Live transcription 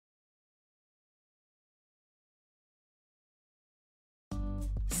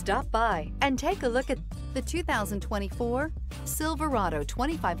Stop by and take a look at the 2024 Silverado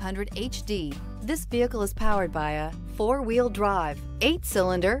 2500HD. This vehicle is powered by a 4-wheel drive,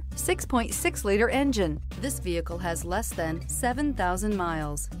 8-cylinder, 6.6-liter engine. This vehicle has less than 7,000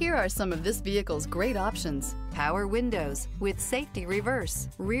 miles. Here are some of this vehicle's great options: power windows with safety reverse,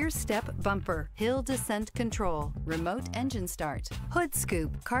 rear step bumper, hill descent control, remote engine start, hood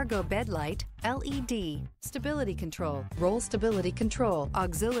scoop, cargo bed light, LED, stability control, roll stability control,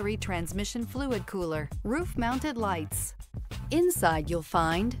 auxiliary transmission fluid cooler, roof mounted lights. Inside you'll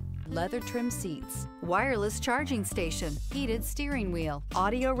find leather trim seats, wireless charging station, heated steering wheel,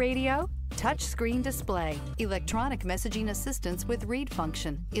 audio radio, touchscreen display, electronic messaging assistance with read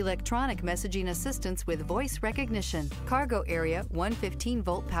function, electronic messaging assistance with voice recognition, cargo area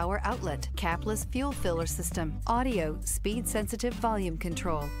 115-volt power outlet, capless fuel filler system, audio, speed-sensitive volume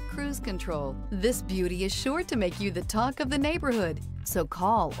control, cruise control. This beauty is sure to make you the talk of the neighborhood. So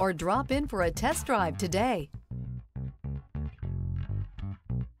call or drop in for a test drive today.